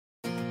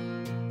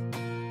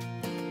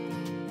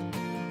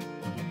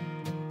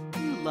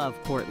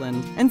love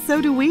Portland, and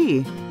so do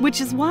we,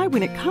 which is why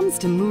when it comes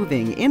to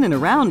moving in and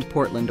around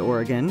Portland,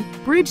 Oregon,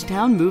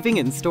 Bridgetown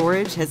Moving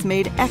Storage has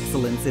made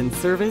excellence in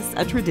service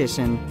a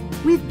tradition.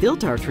 We've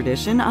built our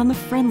tradition on the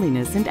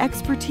friendliness and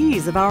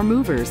expertise of our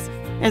movers,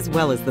 as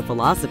well as the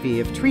philosophy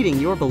of treating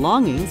your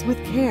belongings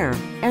with care,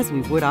 as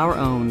we would our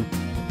own.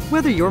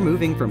 Whether you're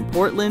moving from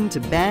Portland to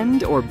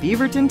Bend or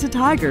Beaverton to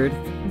Tigard,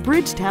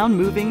 Bridgetown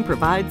Moving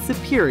provides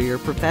superior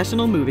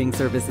professional moving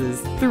services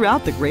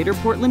throughout the greater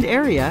Portland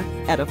area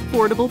at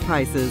affordable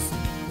prices.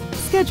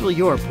 Schedule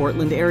your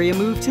Portland area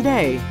move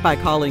today by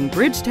calling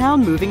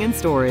Bridgetown Moving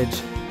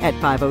Storage at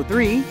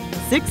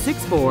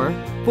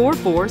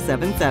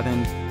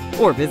 503-664-4477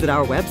 or visit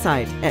our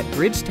website at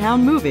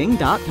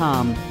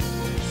bridgetownmoving.com.